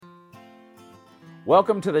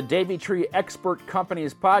Welcome to the Davey Tree Expert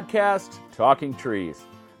Company's podcast, Talking Trees.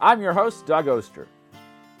 I'm your host, Doug Oster.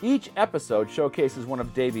 Each episode showcases one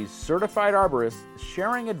of Davey's certified arborists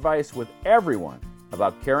sharing advice with everyone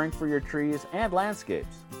about caring for your trees and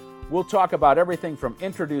landscapes. We'll talk about everything from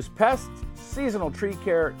introduced pests, seasonal tree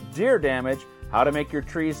care, deer damage, how to make your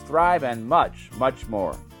trees thrive, and much, much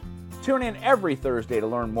more. Tune in every Thursday to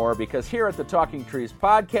learn more because here at the Talking Trees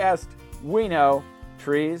podcast, we know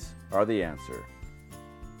trees are the answer.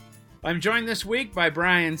 I'm joined this week by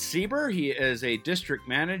Brian Sieber. He is a district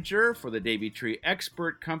manager for the Davey Tree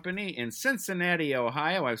Expert Company in Cincinnati,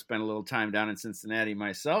 Ohio. I've spent a little time down in Cincinnati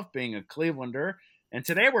myself, being a Clevelander. And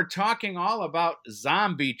today we're talking all about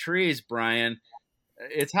zombie trees, Brian.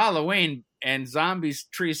 It's Halloween, and zombies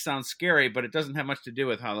trees sound scary, but it doesn't have much to do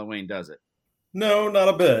with Halloween, does it? No, not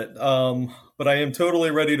a bit. But I am totally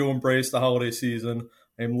ready to embrace the holiday season.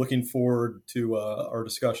 I am looking forward to our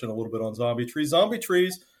discussion a little bit on zombie trees. Zombie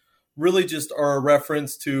trees really just are a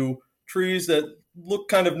reference to trees that look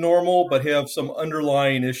kind of normal, but have some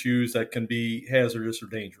underlying issues that can be hazardous or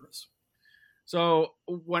dangerous. So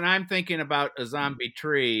when I'm thinking about a zombie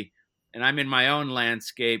tree and I'm in my own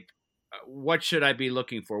landscape, what should I be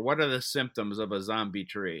looking for? What are the symptoms of a zombie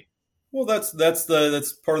tree? Well, that's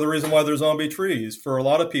part of the reason why they're zombie trees. For a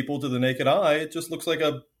lot of people, to the naked eye, it just looks like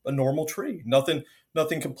a normal tree. Nothing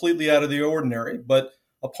completely out of the ordinary. But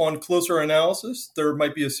upon closer analysis, there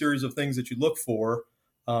might be a series of things that you look for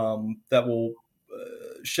that will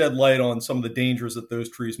shed light on some of the dangers that those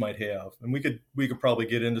trees might have. And we could probably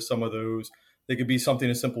get into some of those. They could be something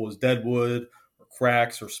as simple as dead wood or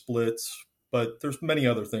cracks or splits, but there's many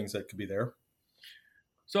other things that could be there.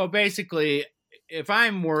 So basically, if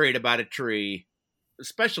I'm worried about a tree,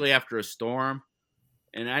 especially after a storm,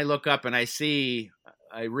 and I look up and I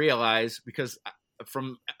realize, because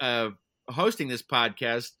from hosting this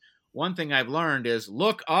podcast, one thing I've learned is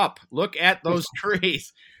look at those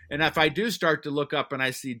trees. And if I do start to look up and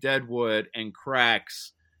I see dead wood and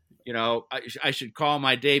cracks, I should call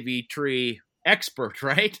my Davey Tree expert,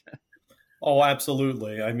 right? Oh,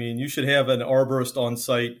 absolutely. I mean, you should have an arborist on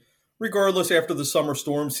site, regardless, after the summer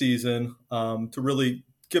storm season, to really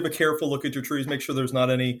give a careful look at your trees, make sure there's not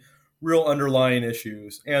any real underlying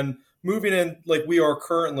issues. And moving in, like we are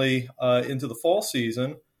currently, into the fall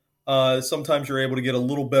season, sometimes you're able to get a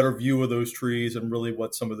little better view of those trees and really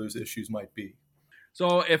what some of those issues might be.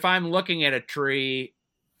 So if I'm looking at a tree,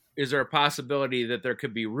 is there a possibility that there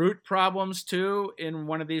could be root problems too in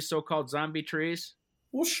one of these so-called zombie trees?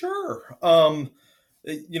 Well, sure.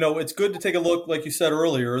 It's good to take a look, like you said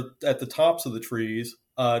earlier, at the tops of the trees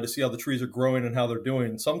to see how the trees are growing and how they're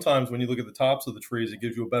doing. Sometimes when you look at the tops of the trees, it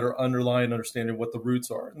gives you a better underlying understanding of what the roots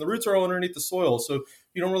are. And the roots are all underneath the soil, so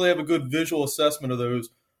you don't really have a good visual assessment of those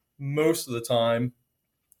most of the time.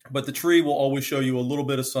 But the tree will always show you a little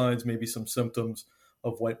bit of signs, maybe some symptoms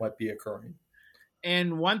of what might be occurring.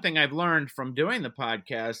 And one thing I've learned from doing the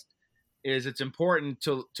podcast is it's important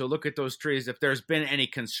to look at those trees if there's been any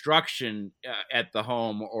construction at the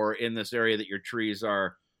home or in this area that your trees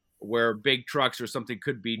are, where big trucks or something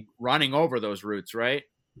could be running over those roots, right?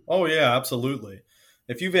 Oh, yeah, absolutely.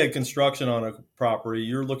 If you've had construction on a property,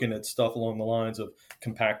 you're looking at stuff along the lines of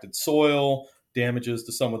compacted soil, damages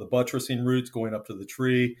to some of the buttressing roots going up to the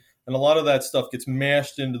tree. And a lot of that stuff gets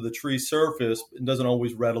mashed into the tree surface and doesn't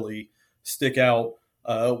always readily stick out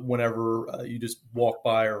whenever you just walk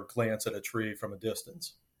by or glance at a tree from a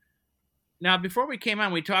distance. Now, before we came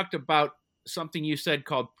on, we talked about something you said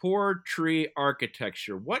called poor tree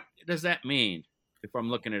architecture. What does that mean if I'm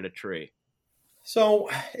looking at a tree? So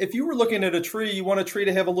if you were looking at a tree, you want a tree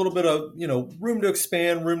to have a little bit of, room to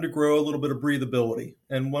expand, room to grow, a little bit of breathability.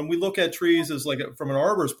 And when we look at trees as from an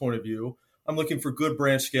arborist point of view, I'm looking for good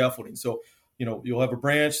branch scaffolding. So, you'll have a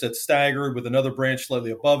branch that's staggered with another branch slightly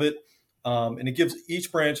above it. And it gives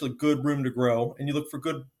each branch a good room to grow. And you look for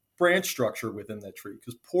good branch structure within that tree,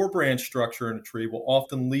 because poor branch structure in a tree will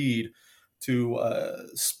often lead to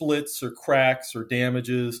splits or cracks or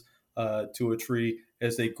damages to a tree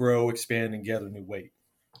as they grow, expand, and gather new weight.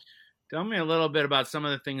 Tell me a little bit about some of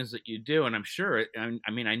the things that you do. And I'm sure,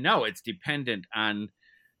 I know it's dependent on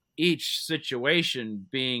each situation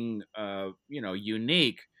being,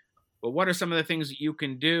 unique. But what are some of the things that you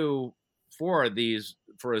can do for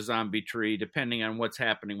a zombie tree, depending on what's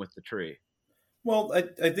happening with the tree? Well,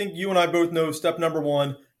 I think you and I both know step number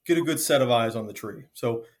one, get a good set of eyes on the tree.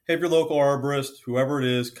 So have your local arborist, whoever it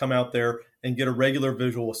is, come out there and get a regular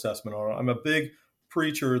visual assessment on it. I'm a big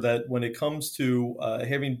preacher that when it comes to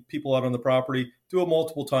having people out on the property, do it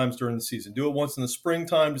multiple times during the season. Do it once in the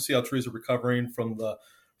springtime to see how trees are recovering from the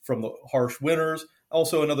from the harsh winters.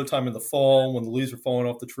 Also, another time in the fall when the leaves are falling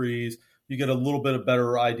off the trees, you get a little bit of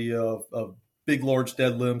better idea of big, large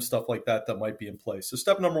dead limbs, stuff like that might be in place. So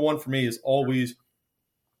step number one for me is always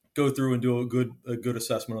go through and do a good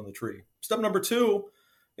assessment on the tree. Step number two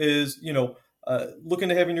is, looking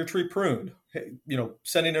to having your tree pruned.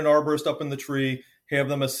 Sending an arborist up in the tree, have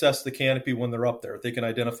them assess the canopy when they're up there. They can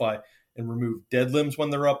identify and remove dead limbs when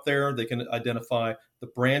they're up there. They can identify the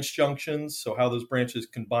branch junctions, so how those branches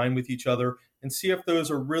combine with each other, and see if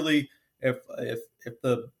those are really, if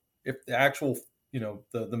the actual,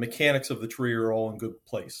 the mechanics of the tree are all in good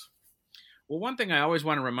place. Well, one thing I always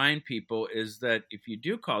want to remind people is that if you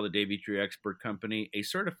do call the Davey Tree Expert Company, a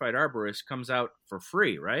certified arborist comes out for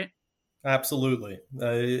free, right? Absolutely.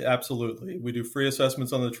 Absolutely. We do free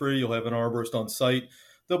assessments on the tree. You'll have an arborist on site.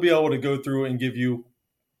 They'll be able to go through and give you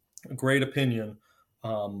a great opinion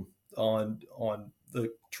on the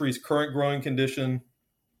tree's current growing condition,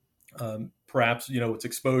 perhaps, its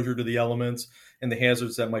exposure to the elements and the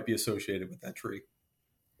hazards that might be associated with that tree.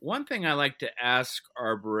 One thing I like to ask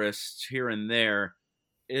arborists here and there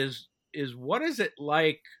is what is it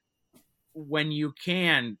like when you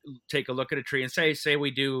can take a look at a tree and say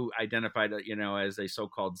we do identify that, as a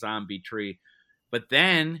so-called zombie tree, but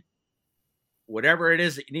then whatever it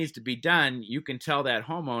is that needs to be done, you can tell that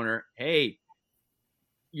homeowner, hey,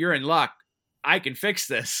 you're in luck. I can fix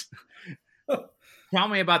this. Tell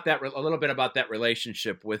me about that, a little bit about that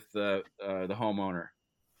relationship with the homeowner.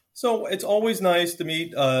 So it's always nice to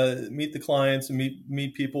meet the clients and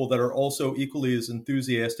meet people that are also equally as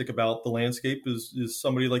enthusiastic about the landscape as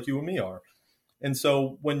somebody like you and me are. And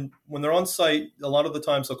so when they're on site, a lot of the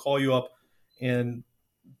times they'll call you up and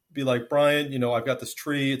be like, Brian, I've got this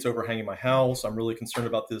tree. It's overhanging my house. I'm really concerned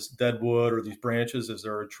about this dead wood or these branches as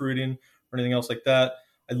they're intruding or anything else like that.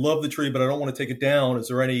 I love the tree, but I don't want to take it down. Is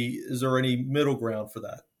there any middle ground for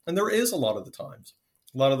that? And there is a lot of the times.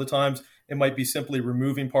 A lot of the times it might be simply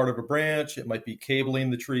removing part of a branch. It might be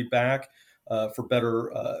cabling the tree back for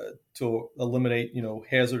better to eliminate,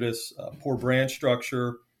 hazardous poor branch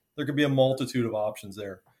structure. There could be a multitude of options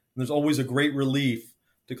there. And there's always a great relief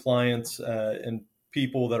to clients and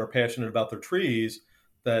people that are passionate about their trees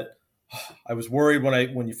that I was worried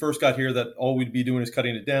when you first got here that all we'd be doing is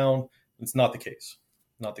cutting it down. It's not the case.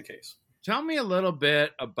 Not the case. Tell me a little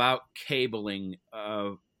bit about cabling.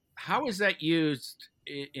 How is that used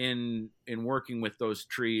in working with those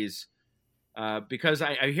trees? Because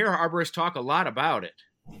I hear arborists talk a lot about it.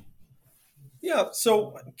 Yeah,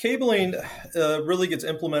 so cabling really gets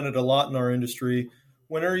implemented a lot in our industry.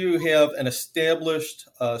 Whenever you have an established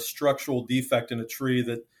structural defect in a tree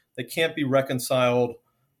that can't be reconciled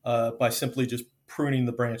by simply just pruning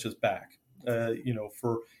the branches back,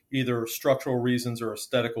 for either structural reasons or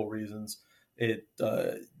aesthetical reasons,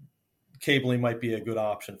 cabling might be a good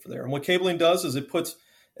option for there. And what cabling does is it puts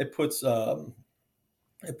a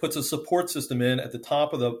support system in at the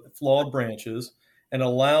top of the flawed branches and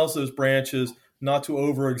allows those branches not to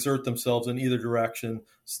overexert themselves in either direction,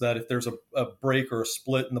 so that if there's a break or a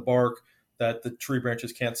split in the bark, that the tree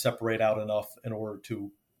branches can't separate out enough in order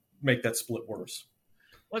to make that split worse.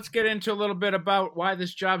 Let's get into a little bit about why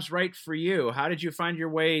this job's right for you. How did you find your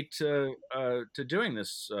way to doing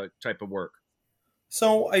this type of work?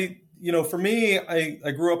 So for me,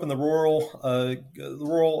 I grew up in the rural,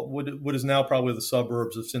 what is now probably the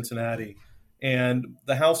suburbs of Cincinnati. And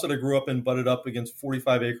the house that I grew up in butted up against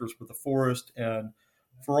 45 acres worth of forest. And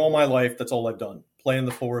for all my life, that's all I've done. Play in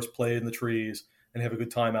the forest, play in the trees, and have a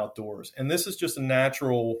good time outdoors. And this is just a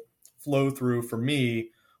natural flow through for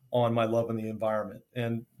me on my love in the environment.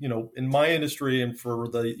 And, in my industry and for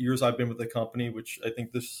the years I've been with the company, which I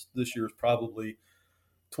think this year is probably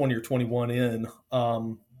 20 or 21 in,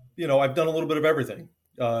 I've done a little bit of everything,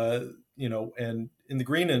 and in the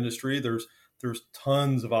green industry, there's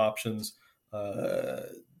tons of options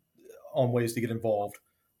on ways to get involved.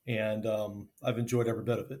 And I've enjoyed every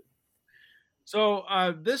bit of it. So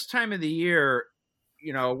this time of the year,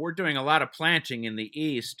 we're doing a lot of planting in the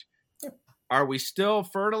east. Are we still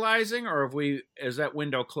fertilizing, or is that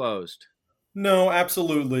window closed? No,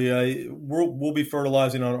 absolutely. We'll be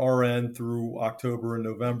fertilizing on our end through October and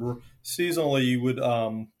November. Seasonally, you would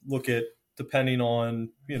look at depending on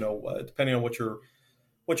what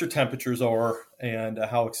your temperatures are and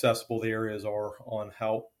how accessible the areas are on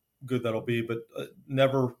how good that'll be. But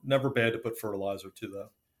never bad to put fertilizer to the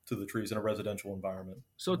trees in a residential environment.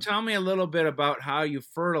 So tell me a little bit about how you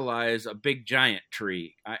fertilize a big giant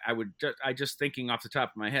tree. I just thinking off the top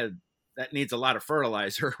of my head, that needs a lot of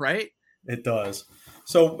fertilizer, right? It does.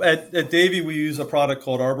 So at Davey, we use a product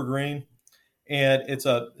called ArborGreen, and it's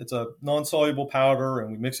a non-soluble powder,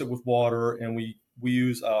 and we mix it with water, and we we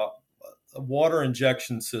use a water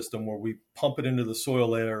injection system where we pump it into the soil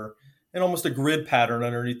layer in almost a grid pattern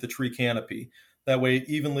underneath the tree canopy. That way it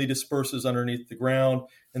evenly disperses underneath the ground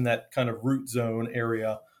in that kind of root zone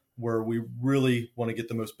area where we really want to get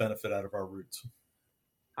the most benefit out of our roots.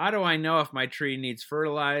 How do I know if my tree needs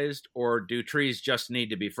fertilized, or do trees just need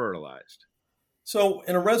to be fertilized? So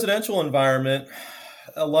in a residential environment,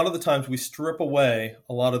 a lot of the times we strip away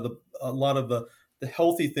a lot of the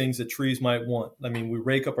healthy things that trees might want. I mean, we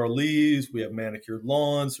rake up our leaves, we have manicured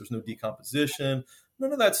lawns, there's no decomposition.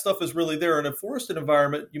 None of that stuff is really there. In a forested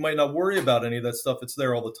environment, you might not worry about any of that stuff. It's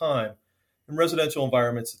there all the time. In residential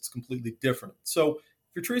environments, it's completely different. So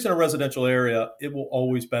if your tree's in a residential area, it will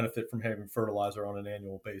always benefit from having fertilizer on an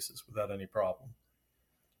annual basis without any problem.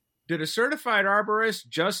 Did a certified arborist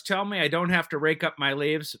just tell me I don't have to rake up my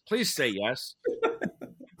leaves? Please say yes.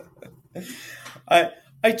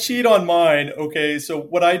 I cheat on mine. Okay, so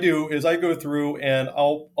what I do is I go through and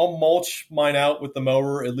I'll mulch mine out with the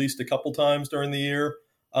mower at least a couple times during the year,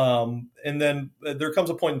 and then there comes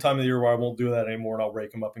a point in time of the year where I won't do that anymore, and I'll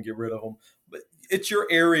rake them up and get rid of them. But it's your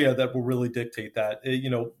area that will really dictate that.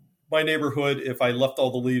 My neighborhood, if I left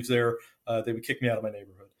all the leaves there, they would kick me out of my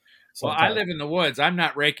neighborhood. Sometimes. Well, I live in the woods. I'm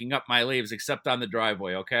not raking up my leaves except on the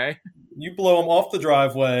driveway, okay? You blow them off the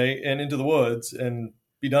driveway and into the woods and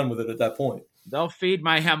be done with it at that point. They'll feed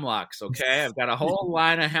my hemlocks, okay? I've got a whole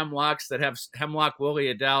line of hemlocks that have hemlock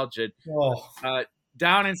woolly adelgid. Oh.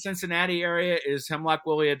 Down in Cincinnati area, is hemlock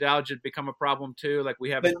woolly adelgid become a problem too, like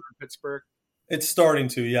we have in Pittsburgh? It's starting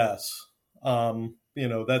to, yes.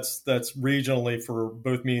 That's regionally for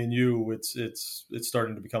both me and you. It's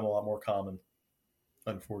starting to become a lot more common,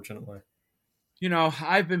 unfortunately.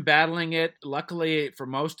 I've been battling it. Luckily, for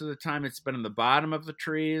most of the time, it's been in the bottom of the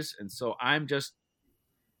trees, and so I'm just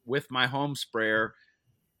with my home sprayer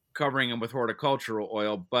covering them with horticultural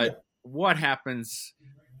oil. But What happens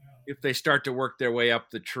if they start to work their way up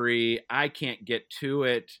the tree? I can't get to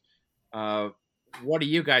it. What are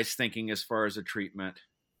you guys thinking as far as a treatment?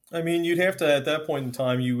 I mean, you'd have to, at that point in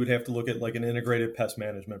time, you would have to look at like an integrated pest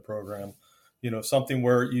management program, something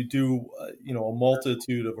where you do, a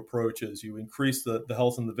multitude of approaches. You increase the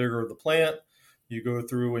health and the vigor of the plant. You go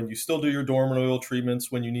through and you still do your dormant oil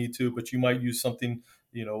treatments when you need to, but you might use something,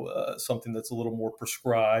 something that's a little more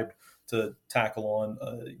prescribed to tackle on,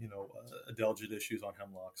 adelgid issues on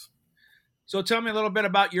hemlocks. So tell me a little bit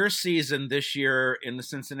about your season this year in the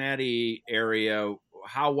Cincinnati area.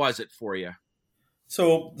 How was it for you?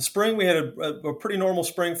 So the spring, we had a pretty normal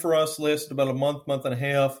spring for us, lasted about a month and a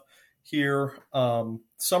half here.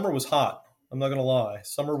 Summer was hot. I'm not going to lie.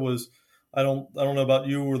 Summer was, I don't know about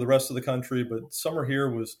you or the rest of the country, but summer here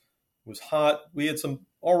was hot. We had some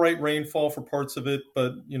all right rainfall for parts of it,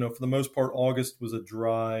 but for the most part, August was a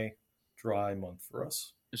dry month for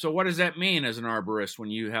us. So what does that mean as an arborist when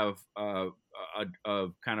you have a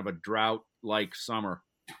kind of a drought-like summer?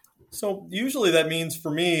 So usually that means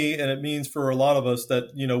for me, and it means for a lot of us,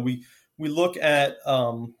 that we look at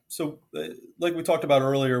like we talked about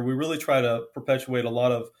earlier, we really try to perpetuate a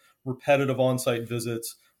lot of repetitive on-site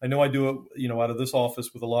visits. I know I do it, out of this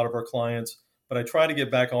office with a lot of our clients, but I try to get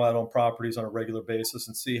back out on properties on a regular basis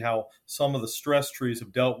and see how some of the stress trees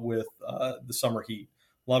have dealt with the summer heat.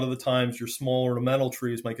 A lot of the times your small ornamental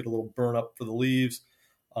trees might get a little burn up for the leaves.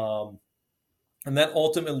 And that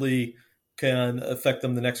ultimately can affect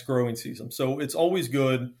them the next growing season. So it's always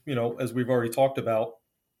good, as we've already talked about,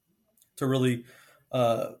 to really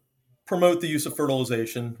promote the use of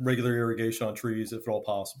fertilization, regular irrigation on trees if at all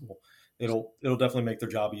possible. It'll definitely make their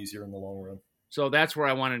job easier in the long run. So that's where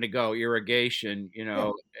I wanted to go, irrigation.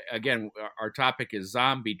 Again, our topic is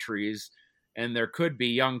zombie trees, and there could be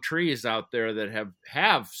young trees out there that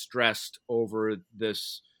have stressed over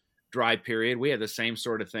this dry period. We had the same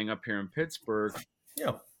sort of thing up here in Pittsburgh.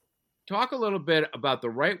 Yeah. Talk a little bit about the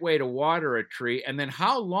right way to water a tree, and then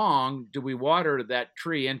how long do we water that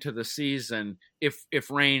tree into the season if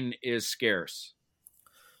rain is scarce?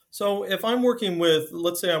 So if I'm working with,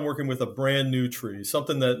 let's say I'm working with a brand new tree,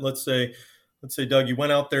 something that, let's say, Doug, you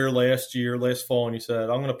went out there last fall, and you said,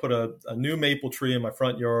 I'm going to put a new maple tree in my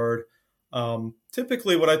front yard.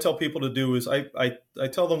 Typically what I tell people to do is I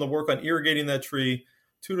tell them to work on irrigating that tree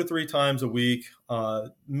 2 to 3 times a week,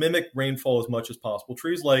 mimic rainfall as much as possible.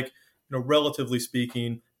 Trees like, relatively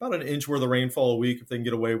speaking, about an inch worth of rainfall a week if they can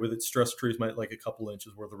get away with it. Stress trees might like a couple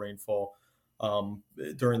inches worth of rainfall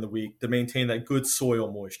during the week to maintain that good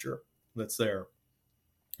soil moisture that's there.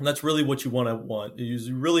 And that's really what you want.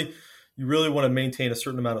 You really want to maintain a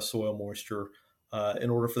certain amount of soil moisture in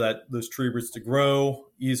order for those tree roots to grow,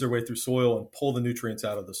 ease their way through soil, and pull the nutrients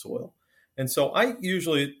out of the soil. And so I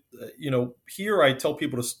usually, here I tell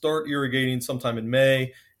people to start irrigating sometime in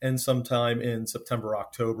May and sometime in September,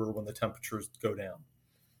 October when the temperatures go down.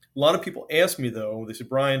 A lot of people ask me, though, they say,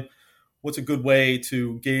 Brian, what's a good way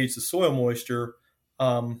to gauge the soil moisture?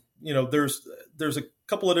 There's a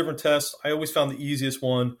couple of different tests. I always found the easiest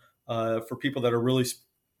one for people that are really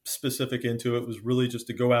specific into it was really just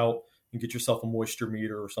to go out and get yourself a moisture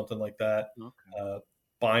meter or something like that. Okay.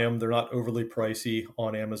 Buy them. They're not overly pricey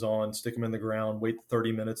on Amazon. Stick them in the ground. Wait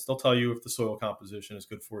 30 minutes. They'll tell you if the soil composition is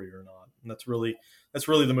good for you or not. And that's really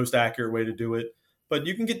the most accurate way to do it. But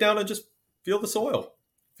you can get down and just feel the soil.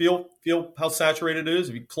 Feel how saturated it is.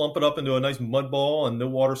 If you clump it up into a nice mud ball and no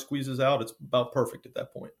water squeezes out, it's about perfect at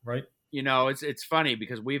that point, right? It's funny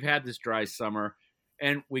because we've had this dry summer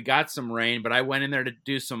and we got some rain, but I went in there to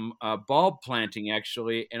do some bulb planting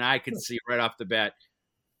actually, and I could see right off the bat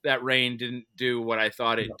that rain didn't do what I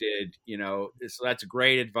thought it did. So that's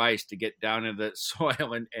great advice to get down into the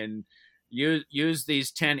soil and use these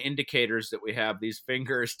 10 indicators that we have, these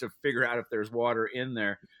fingers, to figure out if there's water in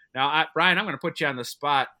there. Now, Brian, I'm going to put you on the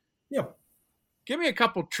spot. Yeah. Give me a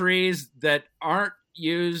couple trees that aren't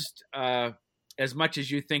used as much as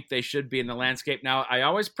you think they should be in the landscape. Now, I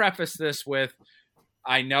always preface this with,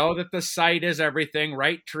 I know that the site is everything,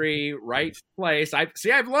 right tree, right place. I've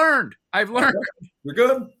learned. You're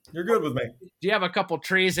good. You're good with me. Do you have a couple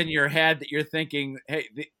trees in your head that you're thinking, hey,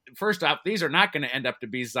 first off, these are not going to end up to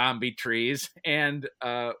be zombie trees? And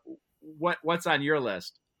what's on your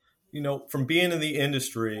list? From being in the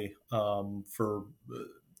industry for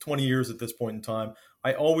 20 years at this point in time,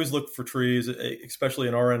 I always look for trees, especially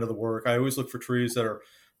in our end of the work. I always look for trees that are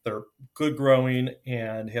good growing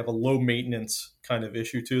and have a low maintenance kind of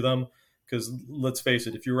issue to them. Because let's face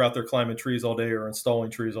it, if you're out there climbing trees all day or installing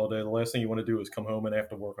trees all day, the last thing you want to do is come home and have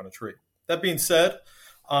to work on a tree. That being said,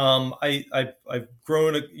 I've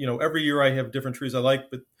grown, every year I have different trees I like,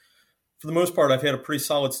 but for the most part, I've had a pretty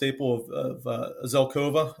solid staple of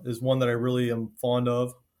Zelkova is one that I really am fond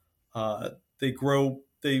of. They grow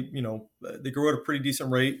at a pretty decent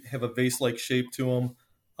rate, have a vase-like shape to them.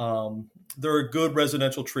 They're a good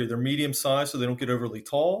residential tree. They're medium size, so they don't get overly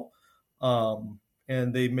tall,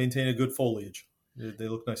 and they maintain a good foliage. They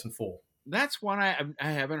look nice and full. That's one I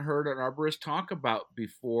haven't heard an arborist talk about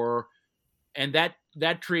before, and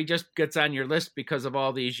that tree just gets on your list because of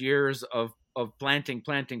all these years of planting,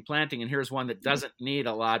 and here's one that doesn't need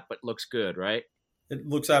a lot but looks good, right? It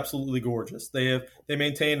looks absolutely gorgeous. They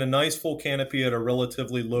maintain a nice full canopy at a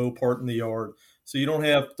relatively low part in the yard, so you don't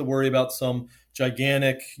have to worry about some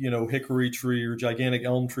gigantic, hickory tree or gigantic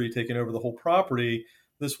elm tree taking over the whole property.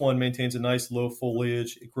 This one maintains a nice low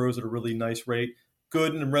foliage. It grows at a really nice rate.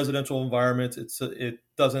 Good in residential environments. It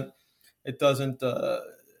doesn't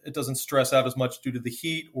stress out as much due to the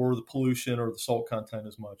heat or the pollution or the salt content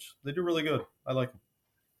as much. They do really good. I like them.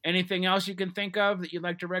 Anything else you can think of that you'd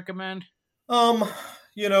like to recommend?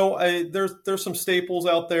 There's some staples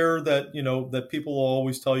out there that that people will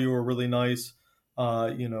always tell you are really nice.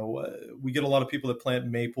 We get a lot of people that plant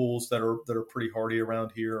maples that are pretty hardy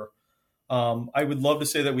around here. I would love to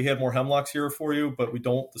say that we had more hemlocks here for you, but we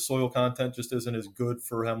don't. The soil content just isn't as good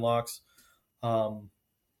for hemlocks.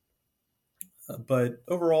 But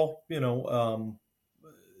overall,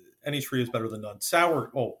 any tree is better than none.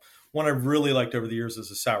 One I really liked over the years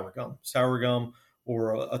is a sour gum. Sour gum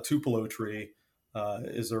or a Tupelo tree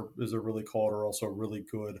is a really called or also a really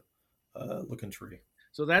good looking tree.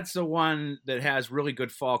 So that's the one that has really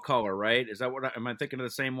good fall color, right? Is that am I thinking of the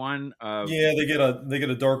same one? Yeah, they get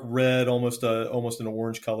a dark red, almost an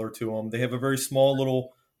orange color to them. They have a very small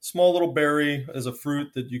little berry as a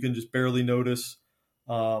fruit that you can just barely notice.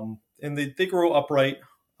 And they grow upright,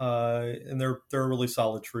 and they're a really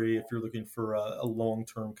solid tree if you're looking for a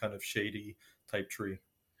long-term kind of shady type tree.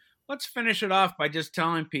 Let's finish it off by just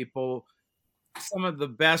telling people some of the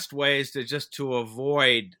best ways to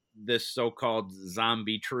avoid this so-called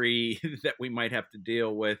zombie tree that we might have to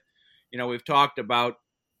deal with. We've talked about,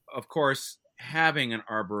 of course, having an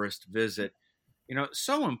arborist visit.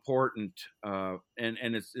 So important, and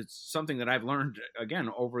it's something that I've learned again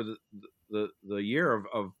over the year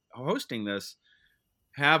of hosting this.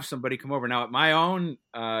 Have somebody come over. Now, at my own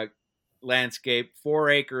landscape, 4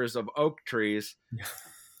 acres of oak trees.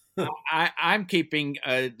 I'm keeping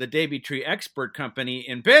the Davey Tree Expert Company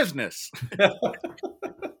in business.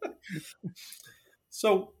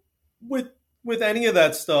 So with any of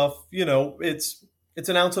that stuff, it's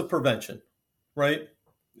an ounce of prevention, right?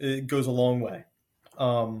 It goes a long way.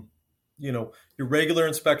 Your regular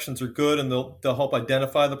inspections are good and they'll help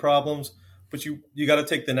identify the problems, but you got to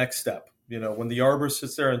take the next step. When the arborist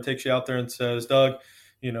sits there and takes you out there and says, Doug,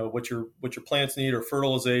 what your plants need or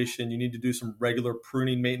fertilization. You need to do some regular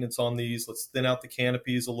pruning maintenance on these. Let's thin out the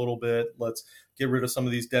canopies a little bit. Let's get rid of some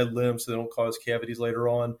of these dead limbs so they don't cause cavities later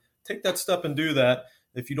on. Take that step and do that.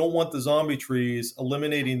 If you don't want the zombie trees,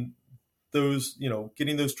 eliminating those,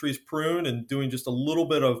 getting those trees pruned and doing just a little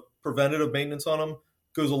bit of preventative maintenance on them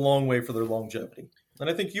goes a long way for their longevity. And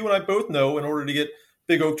I think you and I both know, in order to get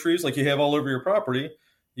big oak trees like you have all over your property,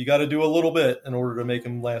 you got to do a little bit in order to make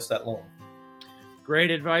them last that long.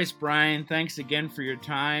 Great advice, Brian. Thanks again for your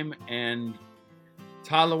time. And it's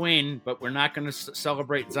Halloween, but we're not going to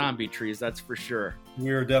celebrate zombie trees, that's for sure.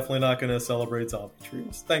 We are definitely not going to celebrate zombie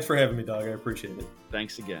trees. Thanks for having me, Doug. I appreciate it.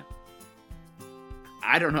 Thanks again.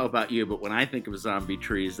 I don't know about you, but when I think of zombie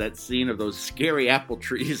trees, that scene of those scary apple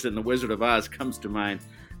trees in The Wizard of Oz comes to mind.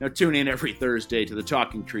 Now tune in every Thursday to the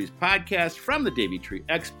Talking Trees podcast from the Davey Tree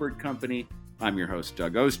Expert Company. I'm your host,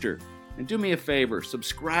 Doug Oster. And do me a favor,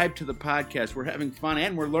 subscribe to the podcast. We're having fun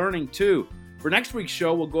and we're learning too. For next week's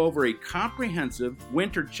show, we'll go over a comprehensive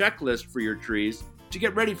winter checklist for your trees to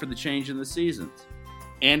get ready for the change in the seasons.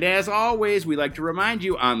 And as always, we like to remind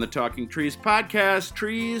you on the Talking Trees podcast,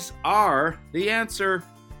 trees are the answer.